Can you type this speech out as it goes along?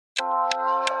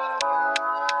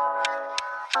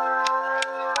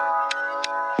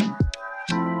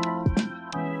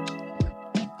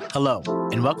Hello,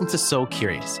 and welcome to So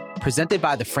Curious, presented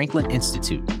by the Franklin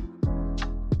Institute.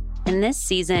 In this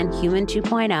season, Human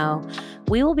 2.0,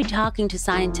 we will be talking to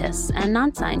scientists and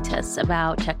non-scientists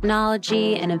about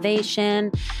technology,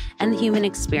 innovation, and the human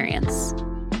experience.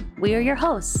 We are your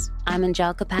hosts. I'm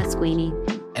Angelica Pasquini.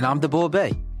 And I'm the Bull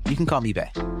Bay. You can call me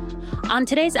Bay. On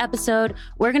today's episode,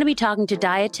 we're going to be talking to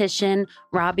dietitian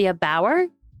Rabia Bauer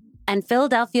and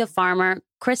Philadelphia farmer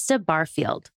Krista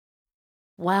Barfield.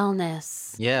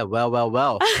 Wellness. Yeah,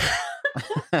 well.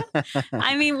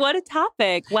 I mean, what a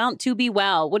topic. Well, to be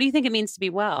well. What do you think it means to be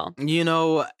well? You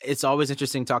know, it's always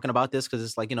interesting talking about this because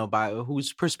it's like, by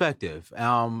whose perspective?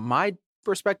 My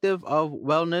perspective of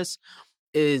wellness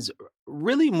is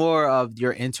really more of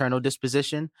your internal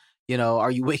disposition. Are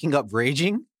you waking up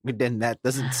raging? Then that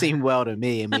doesn't seem well to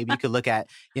me. And maybe you could look at,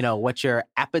 what your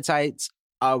appetite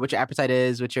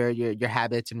is, what your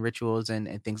habits and rituals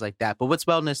and things like that. But what's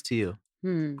wellness to you?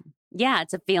 Yeah,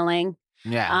 it's a feeling.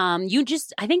 Yeah.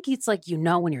 I think it's like,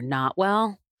 when you're not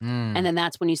well. And then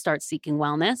that's when you start seeking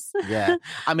wellness. Yeah.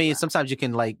 I mean, sometimes you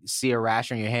can see a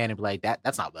rash on your hand and be like,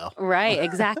 that's not well. Right.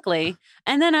 Exactly.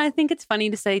 And then I think it's funny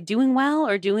to say doing well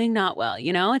or doing not well.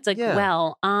 It's like,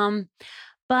 well,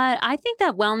 but I think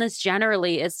that wellness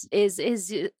generally is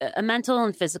a mental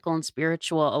and physical and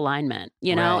spiritual alignment,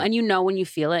 Right. and when you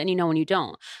feel it and when you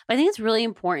don't. But I think it's really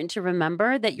important to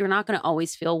remember that you're not going to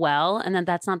always feel well and that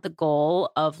that's not the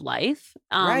goal of life.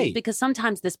 Right. Because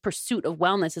sometimes this pursuit of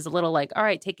wellness is a little like, all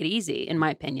right, take it easy, in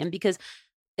my opinion, because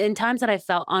in times that I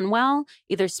felt unwell,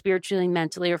 either spiritually,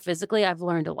 mentally, or physically, I've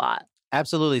learned a lot.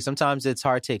 Absolutely. Sometimes it's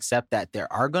hard to accept that there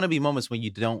are going to be moments when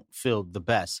you don't feel the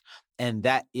best. And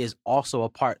that is also a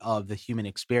part of the human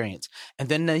experience. And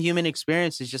then the human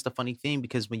experience is just a funny thing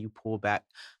because when you pull back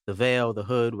the veil, the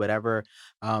hood, whatever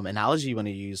analogy you want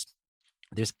to use,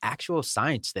 there's actual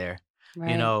science there.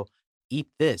 Right. Eat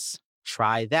this,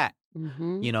 try that.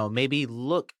 Mm-hmm. Maybe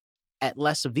look at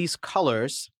less of these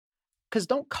colors. Because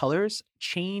don't colors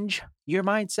change your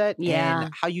mindset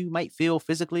and how you might feel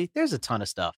physically? There's a ton of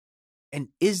stuff. And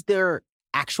is there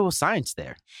actual science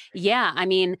there? Yeah, I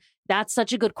mean, that's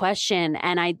such a good question.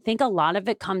 And I think a lot of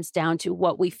it comes down to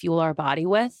what we fuel our body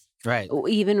with. Right.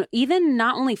 Even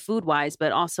not only food-wise,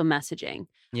 but also messaging.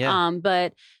 Yeah.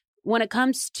 But when it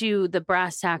comes to the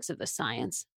brass tacks of the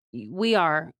science, we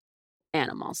are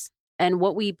animals. And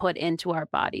what we put into our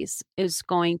bodies is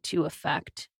going to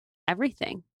affect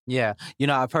everything. Yeah.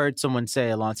 I've heard someone say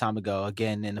a long time ago,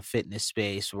 again, in the fitness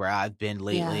space where I've been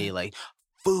lately,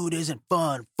 food isn't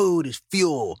fun. Food is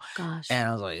fuel. Gosh. And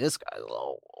I was like, this guy's a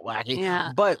little wacky.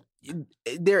 Yeah. But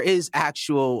there is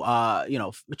actual,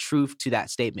 truth to that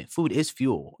statement. Food is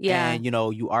fuel. Yeah. And,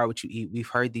 you are what you eat. We've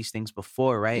heard these things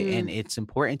before, right? And it's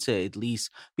important to at least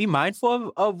be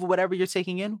mindful of whatever you're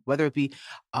taking in, whether it be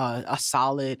a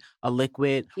solid, a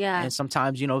liquid, and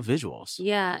sometimes, visuals.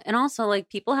 Yeah. And also,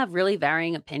 people have really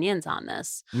varying opinions on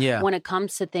this. Yeah. When it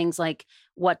comes to things like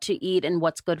what to eat and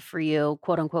what's good for you,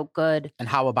 quote unquote good. And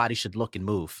how a body should look and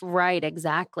move. Right,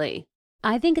 exactly.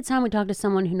 I think it's time we talk to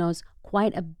someone who knows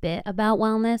quite a bit about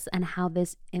wellness and how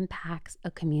this impacts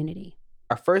a community.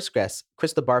 Our first guest,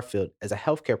 Krista Barfield, is a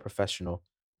healthcare professional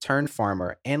turned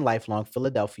farmer and lifelong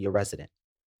Philadelphia resident.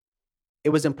 It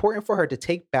was important for her to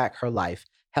take back her life,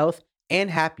 health, and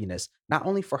happiness, not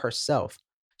only for herself.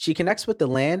 She connects with the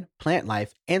land, plant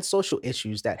life, and social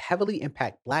issues that heavily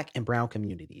impact Black and Brown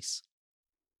communities.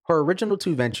 Her original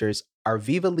two ventures are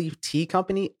Viva Leaf Tea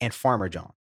Company and Farmer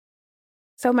John.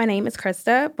 So my name is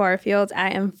Krista Barfield.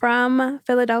 I am from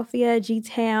Philadelphia,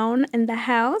 G-Town in the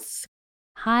house.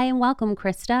 Hi and welcome,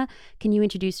 Krista. Can you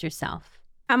introduce yourself?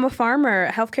 I'm a farmer,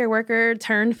 a healthcare worker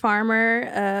turned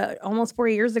farmer almost 4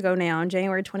 years ago now. In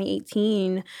January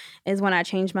 2018 is when I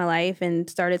changed my life and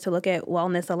started to look at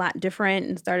wellness a lot different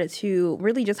and started to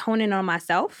really just hone in on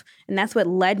myself. And that's what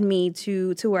led me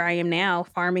to where I am now,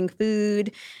 farming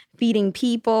food, feeding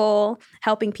people,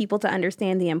 helping people to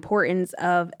understand the importance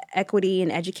of equity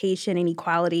and education and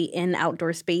equality in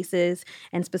outdoor spaces,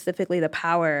 and specifically the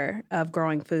power of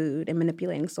growing food and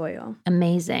manipulating soil.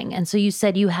 Amazing. And so you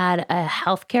said you had a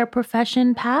healthcare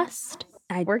profession past?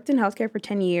 I worked in healthcare for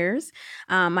 10 years.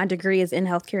 My degree is in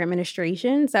healthcare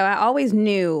administration. So I always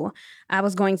knew I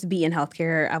was going to be in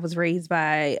healthcare. I was raised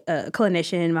by a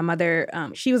clinician. My mother,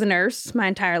 she was a nurse my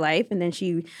entire life. And then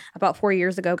she, about 4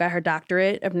 years ago, got her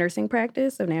doctorate of nursing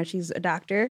practice. So now she's a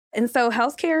doctor. And so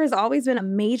healthcare has always been a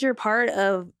major part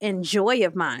of and joy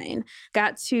of mine.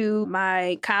 Got to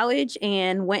my college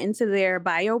and went into their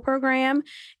bio program.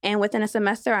 And within a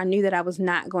semester, I knew that I was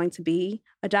not going to be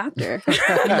a doctor.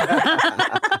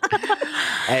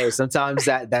 Hey, sometimes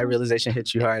that realization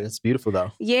hits you hard. It's beautiful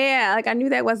though. Yeah, like I knew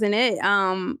that wasn't it.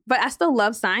 But I still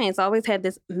love science. I always had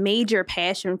this major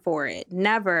passion for it.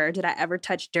 Never did I ever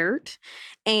touch dirt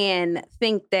and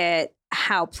think that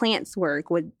how plants work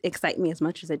would excite me as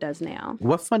much as it does now.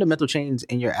 What fundamental change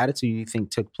in your attitude do you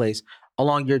think took place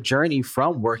along your journey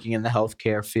from working in the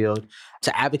healthcare field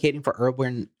to advocating for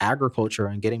urban agriculture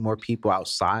and getting more people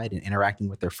outside and interacting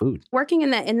with their food? Working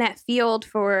in that field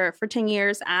for 10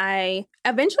 years, I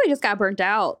eventually just got burnt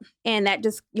out. And that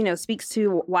just, speaks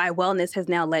to why wellness has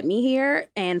now led me here.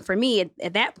 And for me,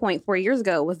 at that point, 4 years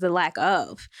ago, was the lack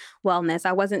of wellness.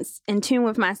 I wasn't in tune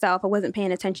with myself. I wasn't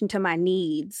paying attention to my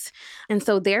needs. And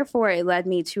so therefore, it led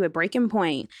me to a breaking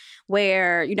point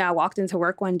where, I walked into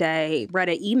work one day, read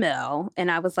an email,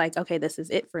 and I was like, okay, this is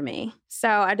it for me. So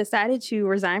I decided to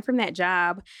resign from that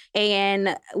job.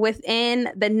 And within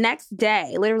the next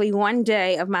day, literally one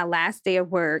day of my last day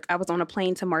of work, I was on a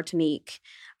plane to Martinique,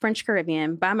 French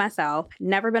Caribbean, by myself,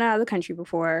 never been out of the country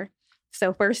before.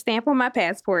 So first stamp on my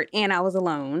passport, and I was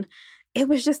alone. It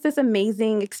was just this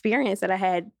amazing experience that I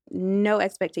had no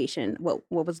expectation what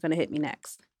was going to hit me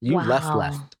next. You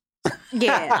left.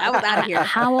 Yeah, I was out of here.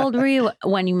 How old were you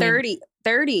when you made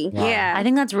 30. Wow. Yeah. I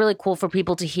think that's really cool for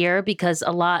people to hear because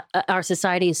our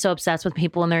society is so obsessed with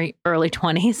people in their early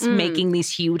 20s making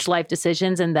these huge life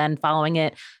decisions and then following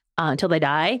it until they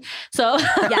die. So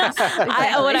yes, exactly.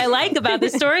 What I like about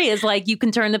this story is like you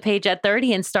can turn the page at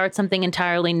 30 and start something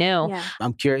entirely new. Yeah.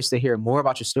 I'm curious to hear more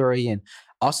about your story and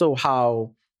also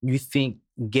how you think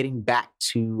getting back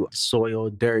to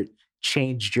soil, dirt,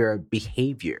 changed your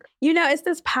behavior. It's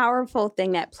this powerful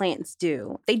thing that plants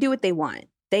do. They do what they want.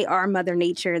 They are Mother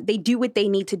Nature. They do what they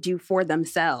need to do for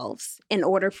themselves in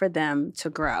order for them to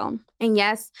grow. And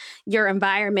yes, your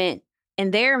environment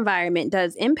and their environment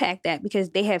does impact that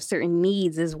because they have certain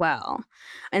needs as well.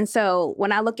 And so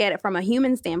when I look at it from a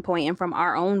human standpoint and from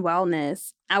our own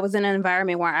wellness, I was in an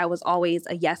environment where I was always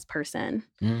a yes person.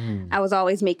 I was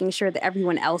always making sure that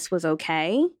everyone else was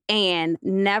okay. And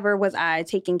never was I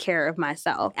taking care of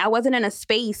myself. I wasn't in a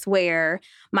space where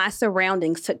my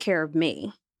surroundings took care of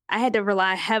me. I had to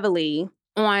rely heavily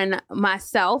on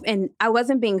myself, and I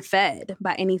wasn't being fed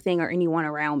by anything or anyone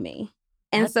around me.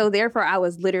 And so therefore, I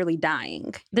was literally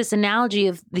dying. This analogy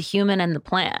of the human and the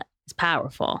plant is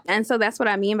powerful. And so that's what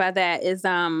I mean by that is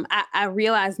I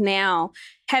realize now,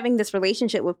 having this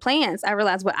relationship with plants, I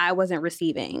realized what I wasn't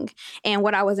receiving. And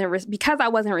what I wasn't, because I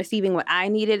wasn't receiving what I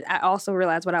needed, I also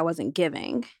realized what I wasn't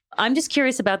giving. I'm just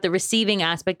curious about the receiving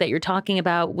aspect that you're talking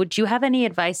about. Would you have any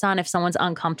advice on if someone's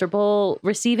uncomfortable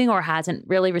receiving or hasn't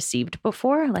really received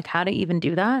before? Like how to even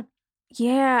do that?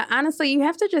 Yeah, honestly, you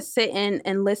have to just sit in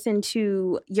and listen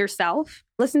to yourself,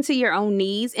 listen to your own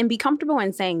needs, and be comfortable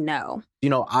in saying no.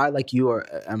 I, like you,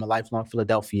 am a lifelong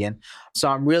Philadelphian. So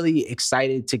I'm really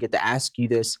excited to get to ask you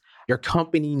this. Your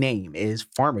company name is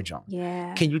Farmer John.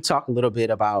 Yeah. Can you talk a little bit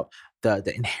about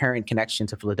the inherent connection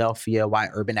to Philadelphia, why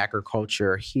urban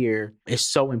agriculture here is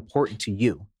so important to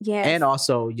you? Yes. And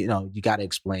also, you got to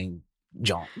explain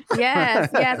John. Yes.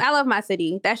 I love my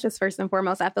city. That's just first and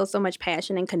foremost. I feel so much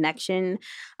passion and connection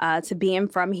to being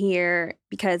from here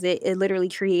because it literally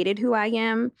created who I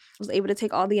am. I was able to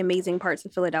take all the amazing parts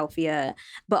of Philadelphia,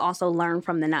 but also learn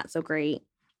from the not so great.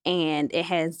 And it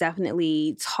has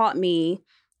definitely taught me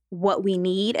what we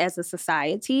need as a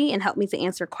society and helped me to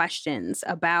answer questions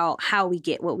about how we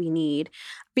get what we need.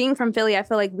 Being from Philly, I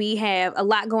feel like we have a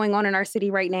lot going on in our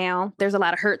city right now. There's a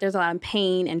lot of hurt, there's a lot of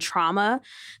pain and trauma.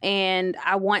 And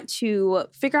I want to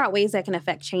figure out ways that can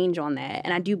affect change on that.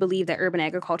 And I do believe that urban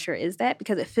agriculture is that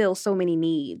because it fills so many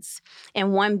needs.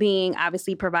 And one being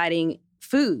obviously providing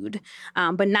food,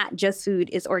 but not just food,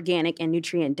 it's organic and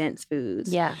nutrient-dense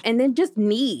foods. Yeah. And then just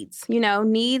needs,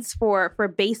 needs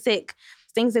for basic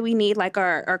things that we need, like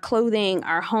our clothing,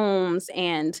 our homes,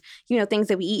 and, things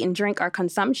that we eat and drink, our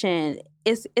consumption.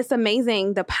 It's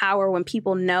amazing the power when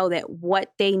people know that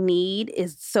what they need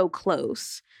is so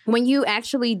close. When you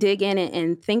actually dig in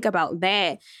and think about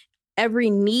that, every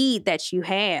need that you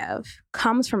have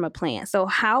comes from a plant. So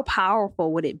how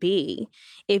powerful would it be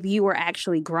if you were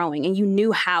actually growing and you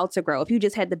knew how to grow, if you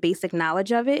just had the basic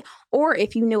knowledge of it, or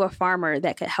if you knew a farmer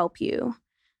that could help you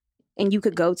and you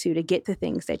could go to get the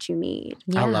things that you need.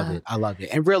 Yeah. I love it.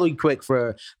 And really quick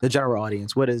for the general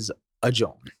audience, what is a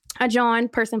Joan? a John,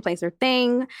 person, place, or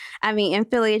thing. I mean, in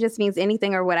Philly, it just means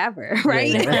anything or whatever,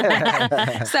 right?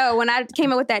 Yeah. So when I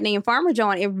came up with that name, Farmer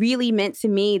John, it really meant to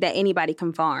me that anybody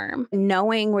can farm.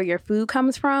 Knowing where your food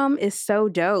comes from is so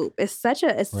dope. It's such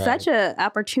a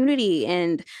opportunity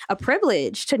and a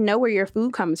privilege to know where your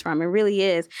food comes from. It really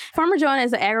is. Farmer John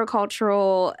is an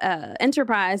agricultural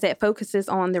enterprise that focuses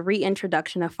on the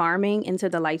reintroduction of farming into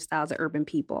the lifestyles of urban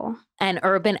people. And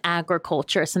urban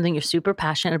agriculture is something you're super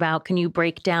passionate about. Can you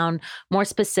break down more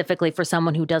specifically for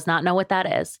someone who does not know what that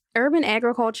is? Urban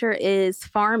agriculture is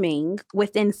farming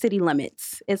within city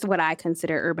limits, is what I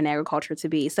consider urban agriculture to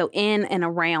be. So in and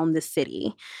around the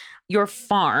city. Your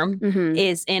farm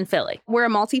is in Philly. We're a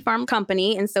multi-farm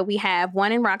company. And so we have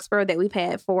one in Roxborough that we've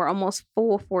had for almost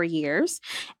 4 years.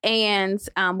 And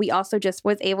we also just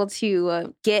was able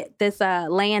to get this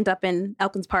land up in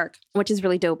Elkins Park, which is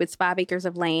really dope. It's 5 acres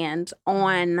of land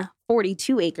on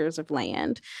 42 acres of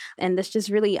land. And this just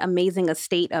really amazing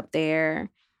estate up there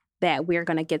that we're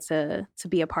going to get to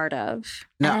be a part of.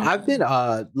 Now, I've been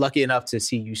lucky enough to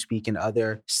see you speak in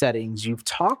other settings. You've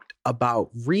talked about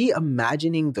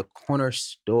reimagining the corner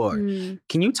store.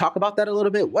 Can you talk about that a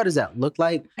little bit? What does that look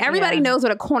like? Everybody knows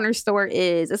what a corner store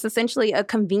is. It's essentially a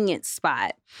convenience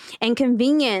spot. And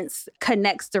convenience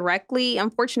connects directly,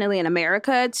 unfortunately, in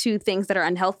America to things that are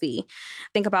unhealthy.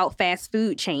 Think about fast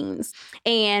food chains.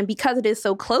 And because it is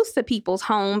so close to people's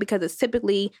home, because it's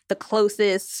typically the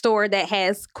closest store that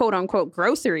has quote unquote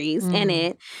groceries in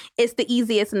it, it's the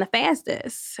easiest and the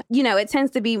fastest. You know, it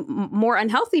tends to be more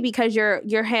unhealthy because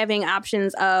you're having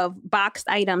options of boxed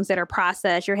items that are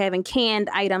processed. You're having canned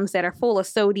items that are full of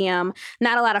sodium,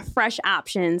 not a lot of fresh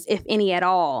options, if any at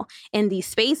all, in these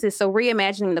spaces. So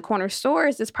reimagining the corner store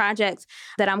is this project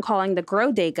that I'm calling the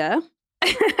Grodega.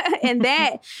 And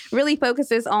that really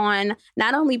focuses on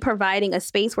not only providing a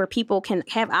space where people can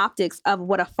have optics of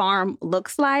what a farm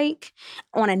looks like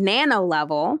on a nano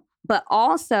level, but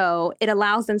also it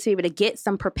allows them to be able to get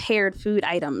some prepared food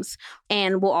items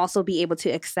and will also be able to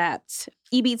accept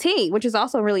EBT, which is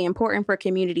also really important for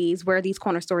communities where these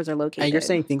corner stores are located. And you're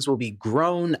saying things will be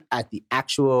grown at the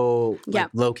actual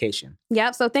location.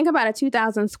 Yep. So think about a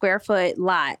 2,000 square foot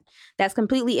lot that's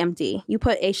completely empty. You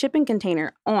put a shipping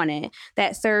container on it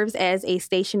that serves as a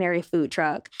stationary food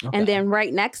truck. Okay. And then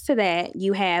right next to that,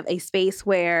 you have a space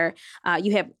where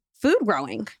you have food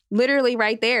growing, literally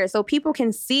right there. So people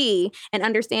can see and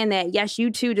understand that, yes, you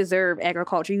too deserve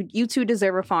agriculture. You too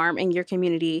deserve a farm in your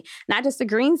community, not just a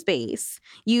green space.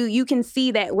 You can see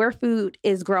that where food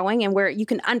is growing and where you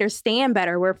can understand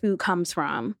better where food comes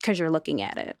from because you're looking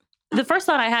at it. The first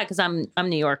thought I had, because I'm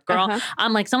New York girl,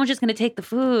 I'm like, someone's just going to take the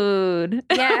food.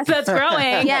 Yes. That's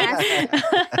growing. Yes.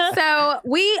 So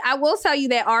I will tell you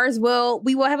that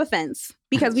we will have a fence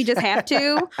because we just have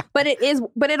to, but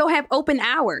it'll have open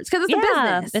hours because it's a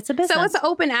business. It's a business. So it's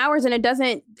open hours and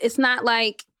it's not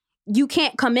like you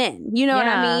can't come in. You know what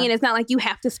I mean? It's not like you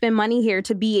have to spend money here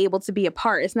to be able to be a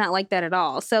part. It's not like that at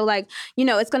all. So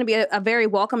it's going to be a very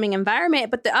welcoming environment.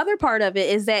 But the other part of it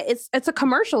is that it's a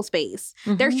commercial space.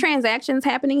 There's transactions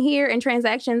happening here, and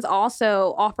transactions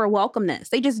also offer welcomeness.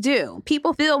 They just do.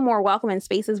 People feel more welcome in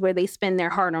spaces where they spend their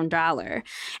hard-earned dollar.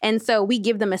 And so we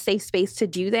give them a safe space to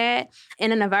do that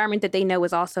in an environment that they know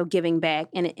is also giving back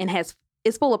and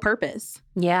is full of purpose.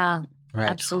 Yeah. Right.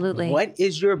 Absolutely. What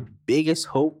is your biggest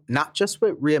hope, not just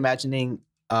with reimagining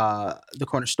the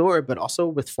corner store, but also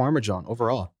with Farmer John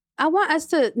overall? I want us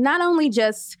to not only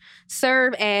just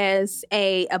serve as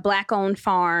a Black-owned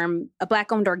farm, a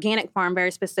Black-owned organic farm,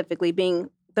 very specifically, being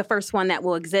the first one that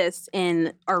will exist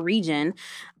in our region,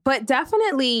 but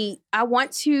definitely I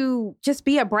want to just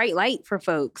be a bright light for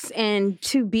folks and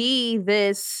to be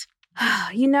this...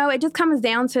 it just comes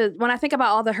down to when I think about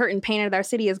all the hurt and pain that our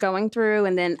city is going through,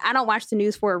 and then I don't watch the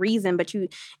news for a reason, but you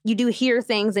do hear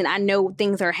things and I know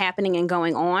things are happening and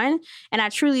going on. And I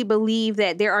truly believe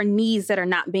that there are needs that are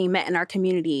not being met in our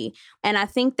community. And I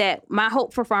think that my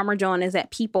hope for Farmer John is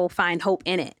that people find hope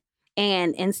in it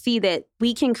and see that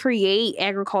we can create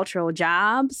agricultural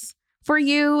jobs for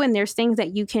you, and there's things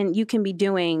that you can be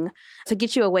doing to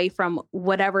get you away from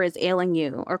whatever is ailing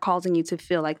you or causing you to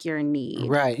feel like you're in need.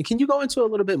 Right. And can you go into a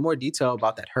little bit more detail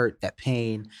about that hurt, that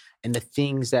pain, and the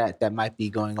things that might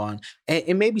be going on,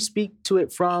 and maybe speak to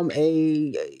it from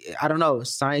a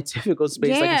scientific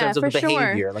space, like in terms of the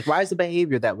behavior. Like, why is the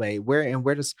behavior that way?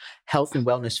 Where does health and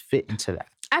wellness fit into that?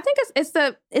 I think it's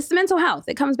the mental health.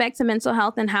 It comes back to mental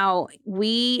health and how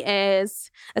we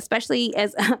especially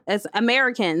as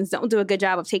Americans don't do a good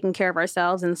job of taking care of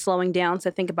ourselves and slowing down to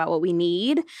think about what we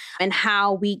need and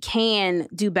how we can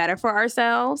do better for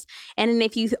ourselves. And then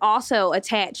if you also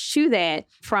attach to that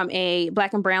from a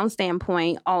Black and brown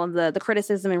standpoint, all of the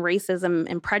criticism and racism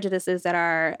and prejudices that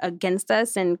are against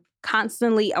us and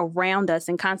constantly around us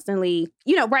and constantly,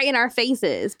 right in our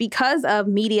faces because of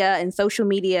media and social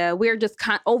media, we're just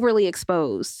overly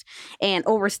exposed and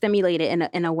overstimulated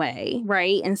in a way,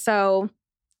 right? And so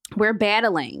we're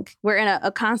battling. We're in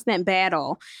a constant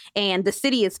battle, and the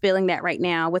city is feeling that right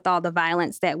now with all the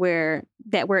violence that we're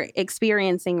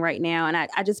experiencing right now. And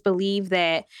I just believe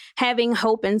that having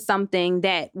hope in something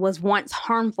that was once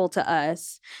harmful to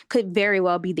us could very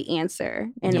well be the answer.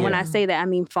 And when I say that, I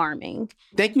mean farming.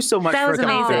 Thank you so much for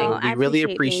coming through. We I really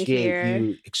appreciate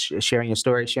you sharing your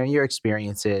story, sharing your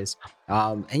experiences.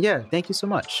 And thank you so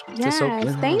much. Yes,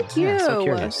 thank you. So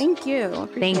curious. Thank you.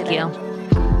 Thank you.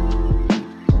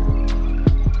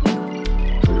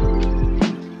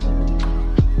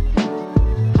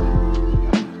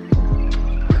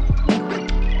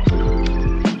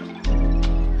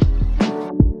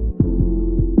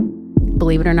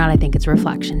 Believe it or not, I think it's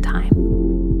reflection time.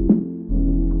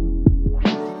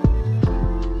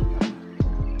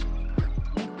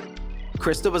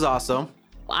 Krista was awesome.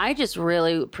 I just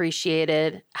really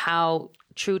appreciated how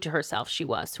true to herself she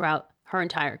was throughout her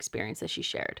entire experience that she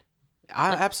shared.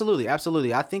 Absolutely. I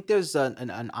think there's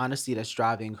an honesty that's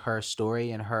driving her story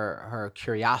and her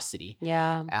curiosity.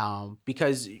 Yeah.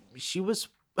 Because she was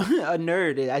a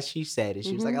nerd, as she said, and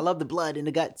she was like, "I love the blood and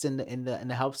the guts in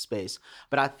the health space."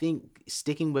 But I think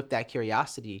sticking with that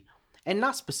curiosity, and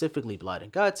not specifically blood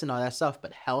and guts and all that stuff,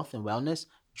 but health and wellness,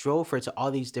 drove her to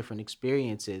all these different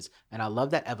experiences. And I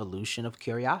love that evolution of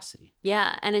curiosity.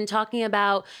 Yeah. And in talking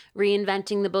about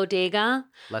reinventing the bodega,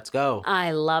 let's go.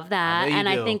 I love that.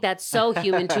 I think that's so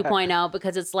Human 2.0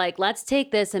 because it's like, let's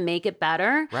take this and make it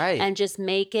better. Right. And just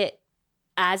make it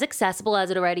as accessible as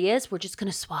it already is. We're just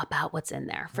going to swap out what's in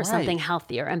there for something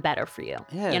healthier and better for you.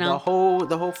 Yeah. You know?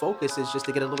 The whole focus is just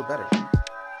to get a little better.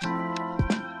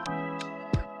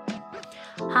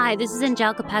 Hi, this is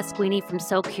Angelica Pasquini from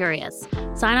So Curious.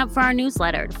 Sign up for our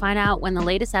newsletter to find out when the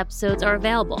latest episodes are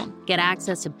available, get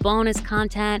access to bonus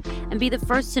content, and be the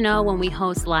first to know when we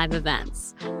host live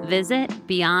events. Visit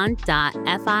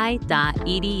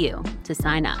beyond.fi.edu to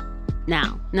sign up.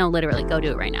 Now. No, literally, go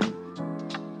do it right now.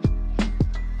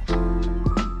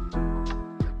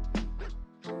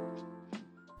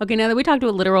 Okay, now that we talked to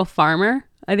a literal farmer,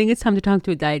 I think it's time to talk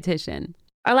to a dietitian.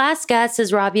 Our last guest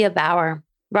is Rabia Bauer.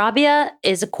 Rabia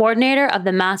is a coordinator of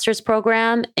the Master's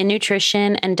Program in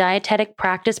Nutrition and Dietetic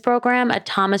Practice Program at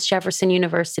Thomas Jefferson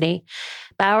University.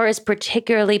 Bauer is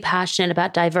particularly passionate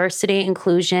about diversity,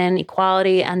 inclusion,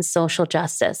 equality, and social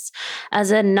justice. As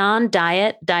a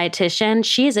non-diet dietitian,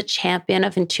 she is a champion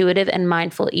of intuitive and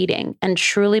mindful eating and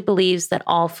truly believes that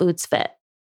all foods fit.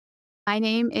 My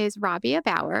name is Rabia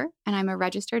Bauer, and I'm a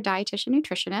registered dietitian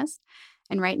nutritionist.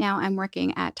 And right now I'm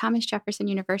working at Thomas Jefferson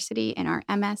University in our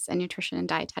MS and Nutrition and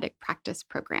Dietetic Practice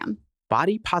program.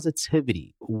 Body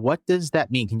positivity. What does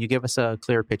that mean? Can you give us a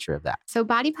clearer picture of that? So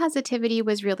body positivity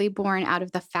was really born out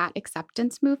of the fat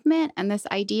acceptance movement and this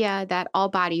idea that all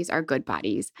bodies are good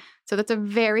bodies. So that's a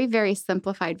very, very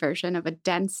simplified version of a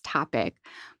dense topic.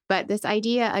 But this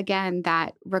idea, again,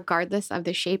 that regardless of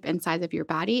the shape and size of your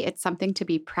body, it's something to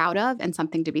be proud of and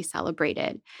something to be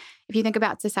celebrated. If you think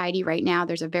about society right now,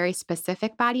 there's a very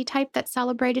specific body type that's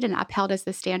celebrated and upheld as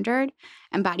the standard,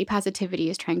 and body positivity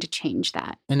is trying to change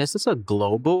that. And is this a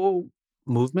global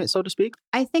movement, so to speak?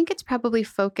 I think it's probably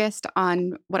focused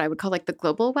on what I would call like the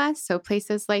global West. So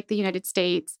places like the United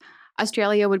States,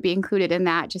 Australia would be included in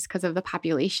that just because of the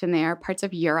population there, parts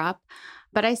of Europe.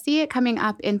 But I see it coming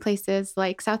up in places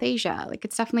like South Asia. Like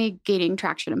it's definitely gaining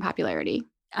traction and popularity.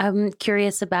 I'm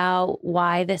curious about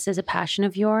why this is a passion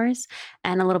of yours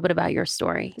and a little bit about your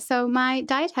story. So my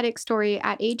dietetic story,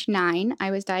 at age 9, I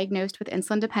was diagnosed with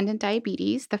insulin-dependent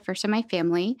diabetes, the first in my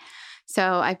family.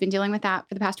 So I've been dealing with that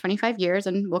for the past 25 years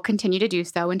and will continue to do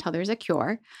so until there's a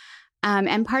cure.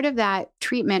 And part of that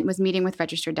treatment was meeting with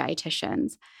registered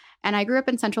dietitians. And I grew up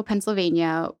in central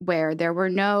Pennsylvania where there were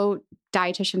no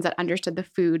dietitians that understood the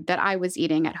food that I was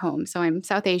eating at home. So I'm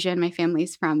South Asian. My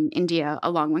family's from India a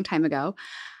long, long time ago.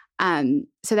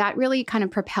 So that really kind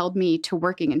of propelled me to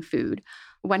working in food.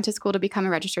 Went to school to become a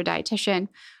registered dietitian,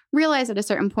 realized at a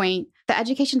certain point, the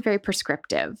education is very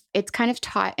prescriptive. It's kind of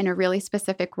taught in a really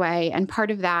specific way. And part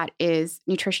of that is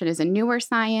nutrition is a newer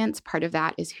science. Part of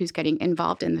that is who's getting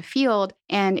involved in the field.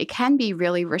 And it can be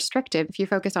really restrictive if you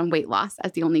focus on weight loss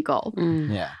as the only goal.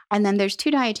 Yeah. And then there's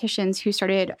 2 dietitians who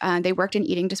started, they worked in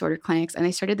eating disorder clinics, and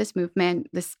they started this movement,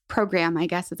 this program, I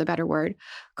guess is a better word,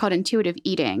 called intuitive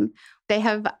eating. They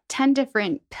have 10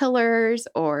 different pillars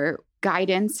or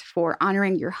guidance for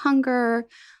honoring your hunger,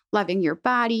 loving your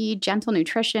body. Gentle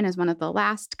nutrition is one of the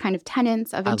last kind of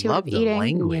tenets of intuitive eating. I love the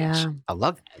language. Yeah. I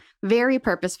love that. Very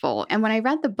purposeful. And when I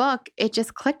read the book, it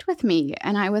just clicked with me.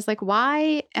 And I was like,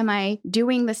 why am I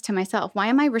doing this to myself? Why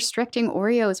am I restricting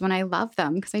Oreos when I love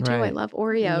them? Because I do. Right. I love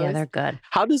Oreos. Yeah, they're good.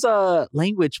 How does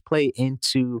language play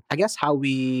into, I guess, how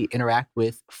we interact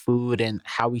with food and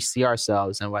how we see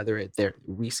ourselves, and whether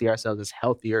we see ourselves as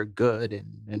healthy or good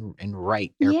and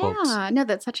right, air quotes? Yeah, no,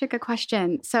 that's such a good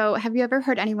question. So have you ever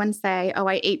heard anyone say, oh,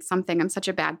 I ate something, I'm such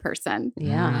a bad person?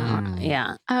 Yeah.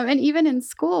 Yeah. And even in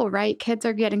school, right? Kids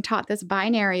are getting taught this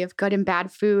binary of good and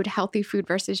bad food, healthy food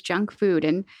versus junk food.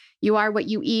 And you are what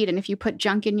you eat. And if you put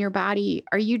junk in your body,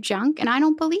 are you junk? And I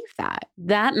don't believe that.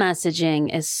 That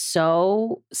messaging is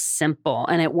so simple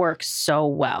and it works so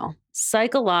well.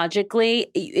 Psychologically,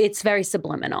 it's very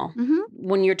subliminal. Mm-hmm.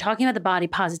 When you're talking about the body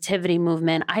positivity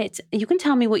movement, you can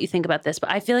tell me what you think about this, but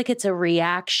I feel like it's a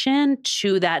reaction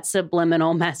to that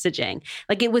subliminal messaging.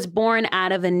 Like it was born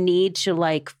out of a need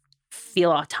to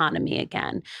feel autonomy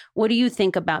again. What do you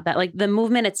think about that? Like the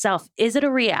movement itself, is it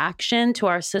a reaction to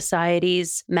our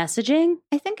society's messaging?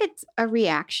 I think it's a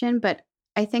reaction, but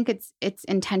I think its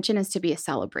intention is to be a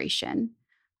celebration,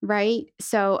 right?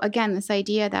 So again, this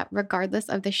idea that regardless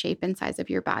of the shape and size of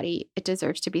your body, it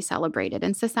deserves to be celebrated.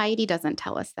 And society doesn't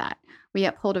tell us that. We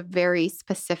uphold a very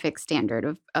specific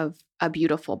standard of a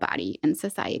beautiful body in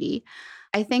society.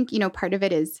 I think, part of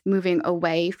it is moving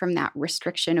away from that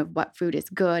restriction of what food is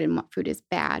good and what food is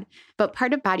bad. But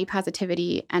part of body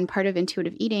positivity and part of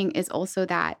intuitive eating is also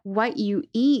that what you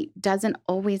eat doesn't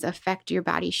always affect your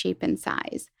body shape and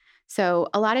size. So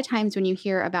a lot of times when you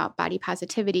hear about body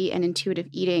positivity and intuitive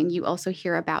eating, you also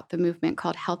hear about the movement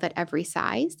called health at every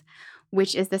size,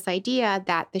 which is this idea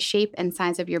that the shape and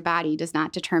size of your body does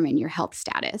not determine your health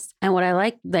status. And what I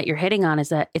like that you're hitting on is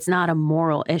that it's not a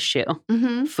moral issue,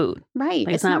 food. Right.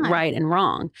 Like it's not right and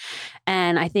wrong.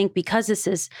 And I think because this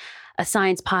is a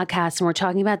science podcast and we're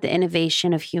talking about the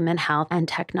innovation of human health and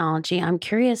technology, I'm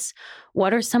curious,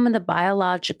 what are some of the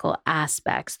biological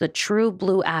aspects, the true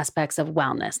blue aspects of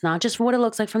wellness, not just what it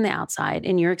looks like from the outside?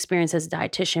 In your experience as a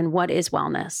dietitian, what is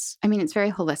wellness? I mean, it's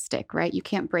very holistic, right? You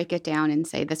can't break it down and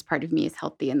say this part of me is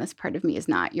healthy and this part of me is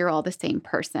not. You're all the same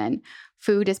person.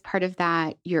 Food is part of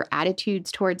that. Your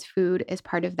attitudes towards food is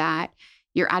part of that.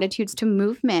 Your attitudes to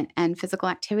movement and physical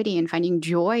activity and finding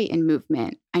joy in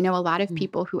movement. I know a lot of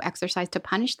people who exercise to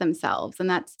punish themselves, and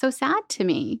that's so sad to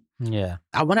me. Yeah.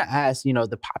 I want to ask,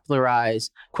 the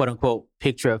popularized, quote unquote,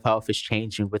 picture of health is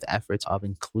changing with efforts of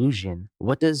inclusion.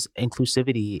 What does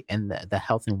inclusivity in the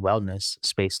health and wellness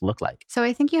space look like? So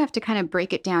I think you have to kind of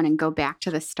break it down and go back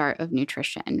to the start of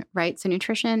nutrition, right? So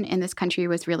nutrition in this country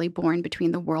was really born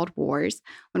between the world wars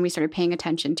when we started paying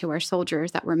attention to our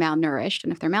soldiers that were malnourished.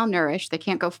 And if they're malnourished, they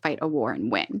can't go fight a war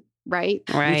and win. Right?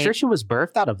 Nutrition was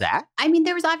birthed out of that? I mean,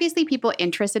 there was obviously people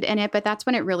interested in it, but that's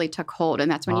when it really took hold. And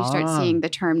that's when you start seeing the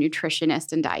term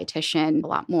nutritionist and dietitian a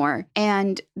lot more.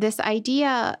 And this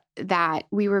idea that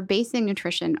we were basing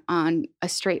nutrition on a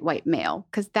straight white male,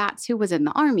 because that's who was in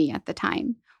the army at the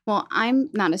time. Well,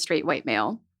 I'm not a straight white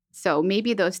male. So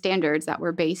maybe those standards that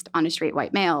were based on a straight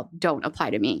white male don't apply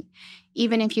to me.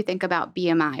 Even if you think about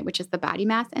BMI, which is the body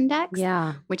mass index,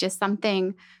 which is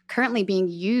something currently being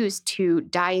used to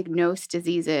diagnose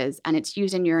diseases, and it's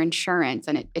used in your insurance,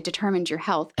 and it determines your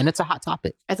health. And it's a hot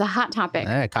topic. It's a hot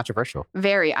topic. Controversial.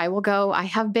 Very. I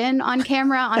have been on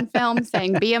camera, on film,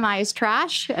 saying BMI is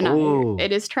trash, and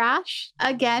it is trash,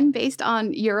 again, based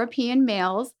on European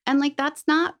males. And that's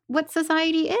not what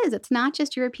society is. It's not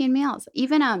just European males.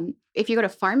 Even if you go to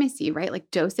pharmacy, right,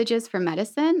 dosages for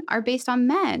medicine are based on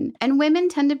men. And women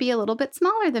tend to be a little bit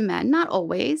smaller than men, not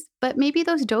always, but maybe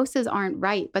those doses aren't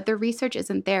right, but the research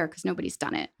isn't there because nobody's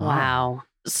done it. Wow.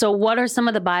 So what are some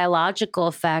of the biological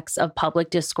effects of public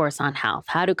discourse on health?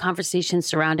 How do conversations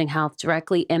surrounding health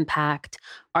directly impact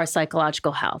our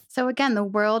psychological health? So again, the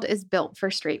world is built for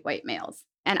straight white males.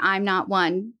 And I'm not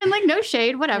one. And no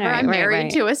shade, whatever. Right, I'm married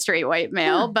to a straight white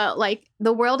male. But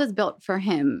the world is built for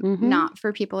him, not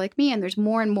for people like me. And there's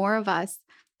more and more of us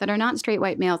that are not straight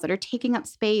white males that are taking up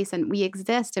space. And we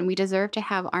exist and we deserve to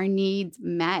have our needs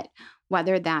met,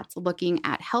 whether that's looking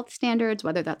at health standards,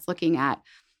 whether that's looking at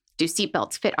Do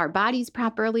seatbelts fit our bodies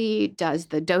properly? Does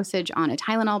the dosage on a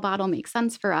Tylenol bottle make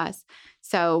sense for us?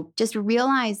 So just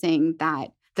realizing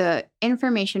that the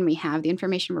information we have, the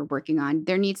information we're working on,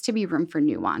 there needs to be room for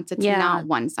nuance. It's not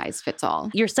one size fits all.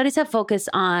 Your studies have focused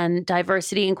on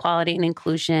diversity, equality, and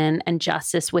inclusion and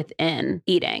justice within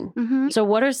eating. Mm-hmm. So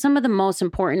what are some of the most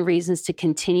important reasons to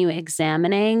continue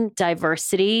examining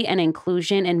diversity and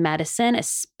inclusion in medicine,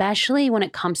 especially when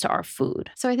it comes to our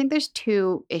food? So I think there's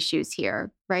two issues here,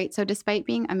 right? So despite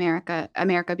being America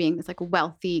being this like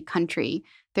wealthy country,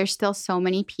 there's still so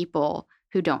many people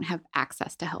who don't have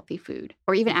access to healthy food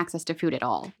or even access to food at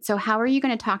all. So how are you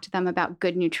going to talk to them about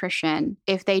good nutrition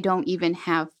if they don't even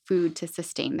have food to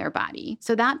sustain their body?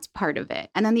 So that's part of it.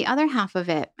 And then the other half of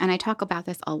it, and I talk about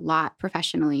this a lot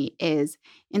professionally, is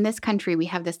in this country, we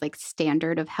have this like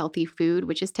standard of healthy food,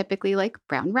 which is typically like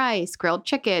brown rice, grilled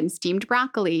chicken, steamed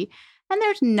broccoli. And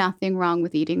there's nothing wrong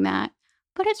with eating that.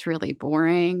 But it's really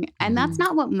boring. And that's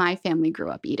not what my family grew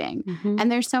up eating. Mm-hmm.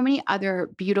 And there's so many other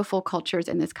beautiful cultures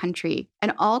in this country.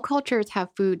 And all cultures have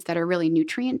foods that are really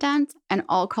nutrient dense. And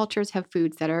all cultures have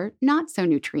foods that are not so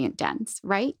nutrient dense,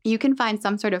 right? You can find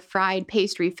some sort of fried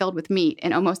pastry filled with meat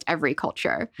in almost every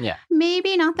culture. Yeah.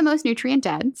 Maybe not the most nutrient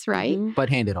dense, right? Mm-hmm. But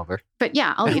hand it over. But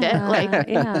yeah, I'll eat it.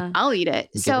 I'll eat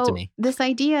it. Give So it to me. this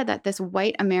idea that this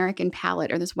white American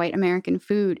palate or this white American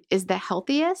food is the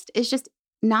healthiest is just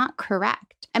not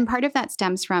correct. And part of that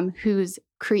stems from who's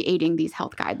creating these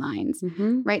health guidelines,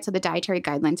 right? So the dietary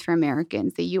guidelines for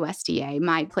Americans, the USDA,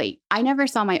 my plate. I never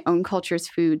saw my own culture's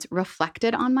foods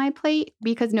reflected on my plate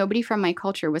because nobody from my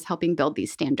culture was helping build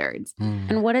these standards.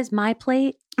 And what is my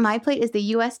plate? My plate is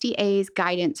the USDA's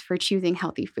guidance for choosing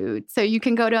healthy food. So you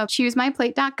can go to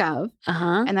choosemyplate.gov,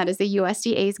 and that is the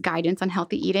USDA's guidance on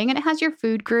healthy eating. And it has your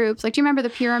food groups. Like, do you remember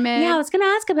the pyramid? Yeah, I was going to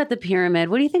ask about the pyramid.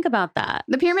 What do you think about that?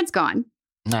 The pyramid's gone.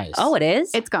 Nice. Oh, it is?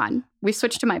 It's gone. We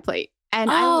switched to my plate. And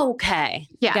okay.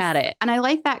 Yes. Got it. And I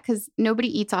like that because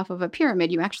nobody eats off of a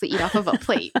pyramid. You actually eat off of a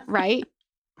plate, right?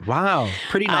 Wow.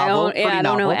 Pretty novel. I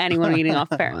don't know anyone eating off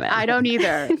pyramid. I don't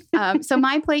either. So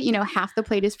my plate, half the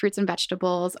plate is fruits and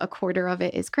vegetables. A quarter of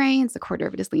it is grains. A quarter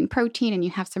of it is lean protein. And you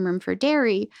have some room for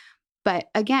dairy. But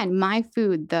again, my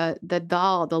food, the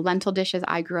dal, the lentil dishes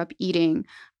I grew up eating,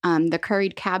 the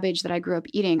curried cabbage that I grew up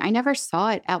eating, I never saw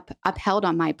it upheld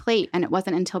on my plate. And it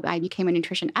wasn't until I became a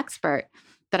nutrition expert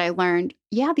that I learned,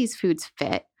 these foods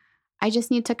fit. I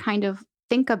just need to kind of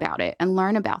think about it and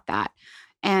learn about that.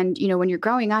 And, when you're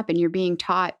growing up and you're being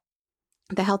taught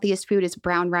the healthiest food is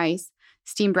brown rice,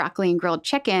 steamed broccoli, and grilled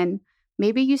chicken,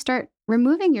 maybe you start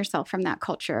removing yourself from that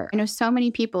culture. I know so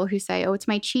many people who say, oh, it's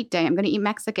my cheat day. I'm going to eat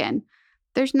Mexican.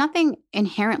 There's nothing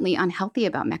inherently unhealthy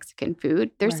about Mexican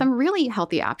food. There's some really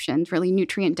healthy options, really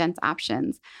nutrient-dense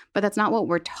options, but that's not what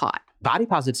we're taught. Body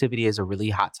positivity is a really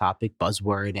hot topic,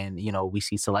 buzzword, and, we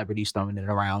see celebrities throwing it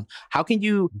around. How can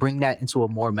you bring that into a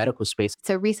more medical space?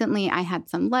 So recently I had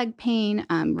some leg pain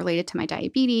related to my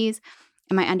diabetes,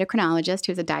 and my endocrinologist,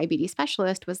 who's a diabetes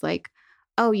specialist, was like,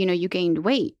 oh, you gained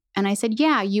weight. And I said,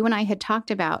 yeah, you and I had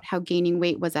talked about how gaining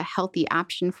weight was a healthy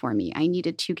option for me. I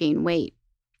needed to gain weight.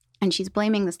 And she's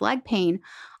blaming this leg pain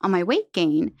on my weight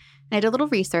gain. And I did a little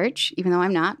research, even though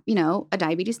I'm not, a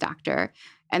diabetes doctor.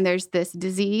 And there's this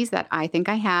disease that I think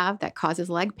I have that causes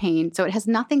leg pain. So it has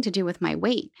nothing to do with my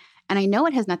weight. And I know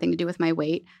it has nothing to do with my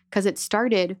weight because it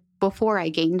started before I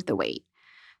gained the weight.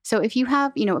 So if you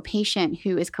have, a patient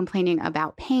who is complaining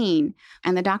about pain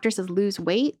and the doctor says lose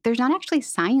weight, there's not actually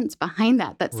science behind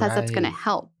that says that's going to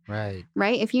help. Right.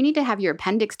 If you need to have your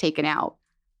appendix taken out,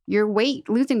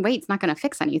 losing weight's not going to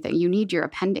fix anything. You need your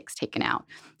appendix taken out.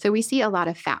 So we see a lot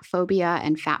of fat phobia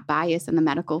and fat bias in the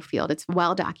medical field. It's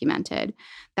well documented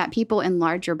that people in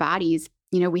larger bodies,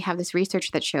 we have this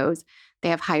research that shows they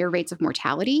have higher rates of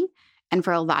mortality. And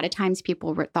for a lot of times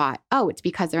people thought, oh, it's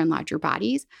because they're in larger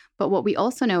bodies. But what we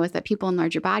also know is that people in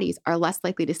larger bodies are less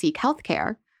likely to seek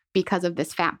healthcare because of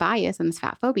this fat bias and this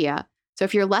fat phobia. So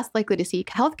if you're less likely to seek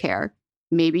healthcare,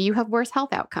 maybe you have worse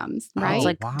health outcomes, right? It's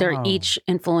like they're each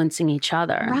influencing each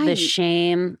other. Right. The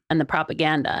shame and the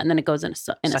propaganda. And then it goes in a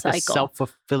cycle. It's like a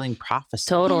self-fulfilling prophecy.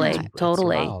 Totally. Yeah.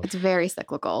 Totally. Wow. It's very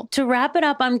cyclical. To wrap it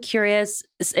up, I'm curious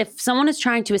if someone is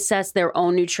trying to assess their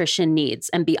own nutrition needs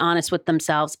and be honest with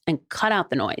themselves and cut out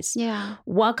the noise. Yeah.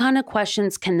 What kind of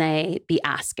questions can they be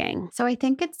asking? So I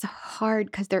think it's hard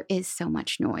because there is so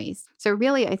much noise. So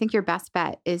really, I think your best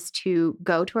bet is to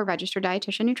go to a registered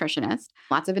dietitian nutritionist.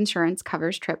 Lots of insurance covers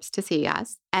trips to see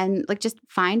us. And just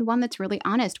find one that's really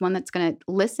honest, one that's going to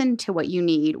listen to what you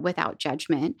need without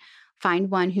judgment.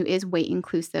 Find one who is weight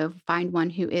inclusive. Find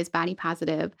one who is body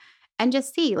positive. and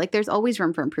just see, like, there's always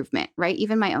room for improvement, right?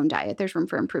 Even my own diet, there's room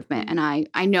for improvement. And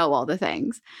I know all the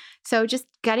things. So just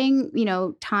getting,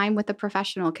 time with a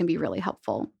professional can be really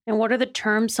helpful. And what are the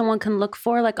terms someone can look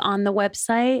for, like on the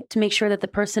website, to make sure that the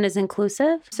person is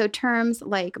inclusive? So terms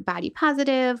like body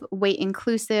positive, weight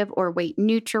inclusive, or weight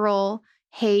neutral,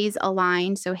 HAES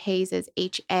aligned. So HAES is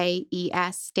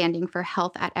HAES, standing for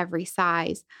health at every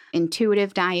size,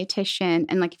 intuitive dietitian.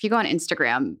 And like, if you go on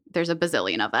Instagram, there's a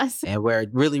bazillion of us. And we're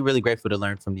really, really grateful to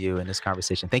learn from you in this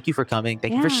conversation. Thank you for coming.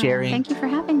 Thank you for sharing. Thank you for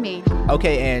having me.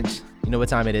 Okay, and you know what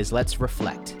time it is. Let's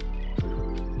reflect.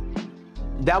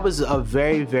 That was a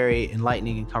very, very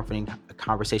enlightening and comforting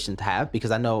conversation to have,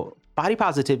 because I know body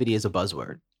positivity is a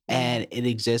buzzword and it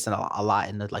exists in a lot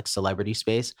in the like celebrity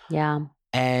space. Yeah.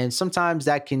 And sometimes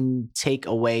that can take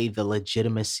away the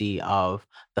legitimacy of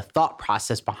the thought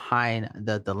process behind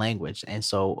the language. And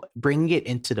so bringing it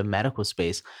into the medical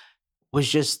space was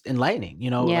just enlightening.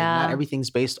 Like not everything's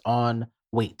based on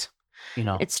weight.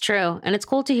 It's true. And it's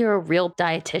cool to hear a real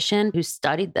dietitian who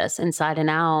studied this inside and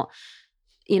out,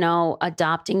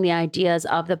 adopting the ideas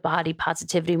of the body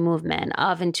positivity movement,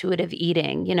 of intuitive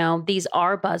eating. These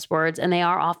are buzzwords and they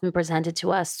are often presented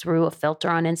to us through a filter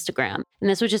on Instagram. And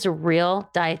this was just a real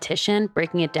dietitian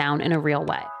breaking it down in a real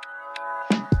way.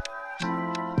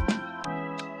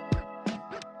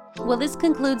 Well, this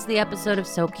concludes the episode of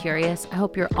So Curious. I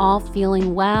hope you're all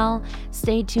feeling well.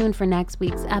 Stay tuned for next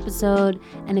week's episode.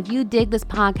 And if you dig this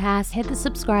podcast, hit the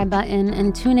subscribe button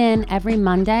and tune in every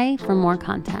Monday for more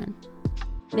content.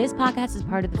 This podcast is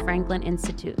part of the Franklin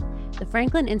Institute. The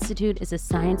Franklin Institute is a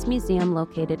science museum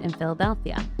located in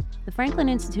Philadelphia. The Franklin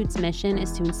Institute's mission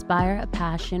is to inspire a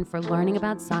passion for learning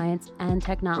about science and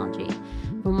technology.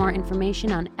 For more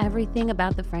information on everything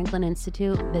about the Franklin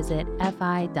Institute, visit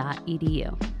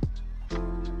fi.edu.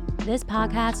 This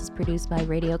podcast is produced by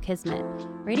Radio Kismet.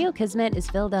 Radio Kismet is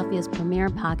Philadelphia's premier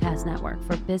podcast network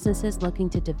for businesses looking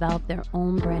to develop their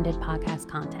own branded podcast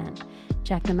content.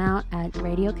 Check them out at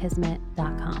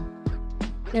radiokismet.com.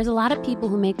 There's a lot of people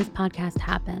who make this podcast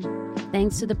happen.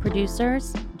 Thanks to the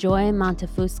producers, Joy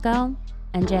Montefusco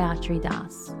and Jayatri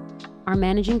Das. Our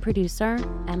managing producer,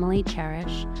 Emily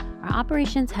Cherish. Our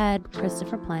operations head,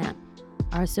 Christopher Plant.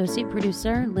 Our associate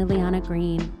producer, Liliana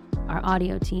Green. Our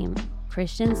audio team,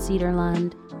 Christian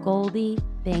Cedarlund, Goldie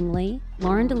Bingley,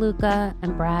 Lauren DeLuca,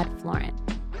 and Brad Florent.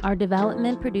 Our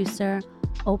development producer,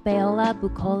 Opeola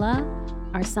Bukola,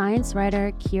 our science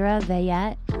writer, Kira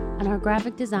Vayette, and our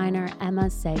graphic designer, Emma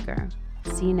Sager.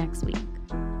 See you next week.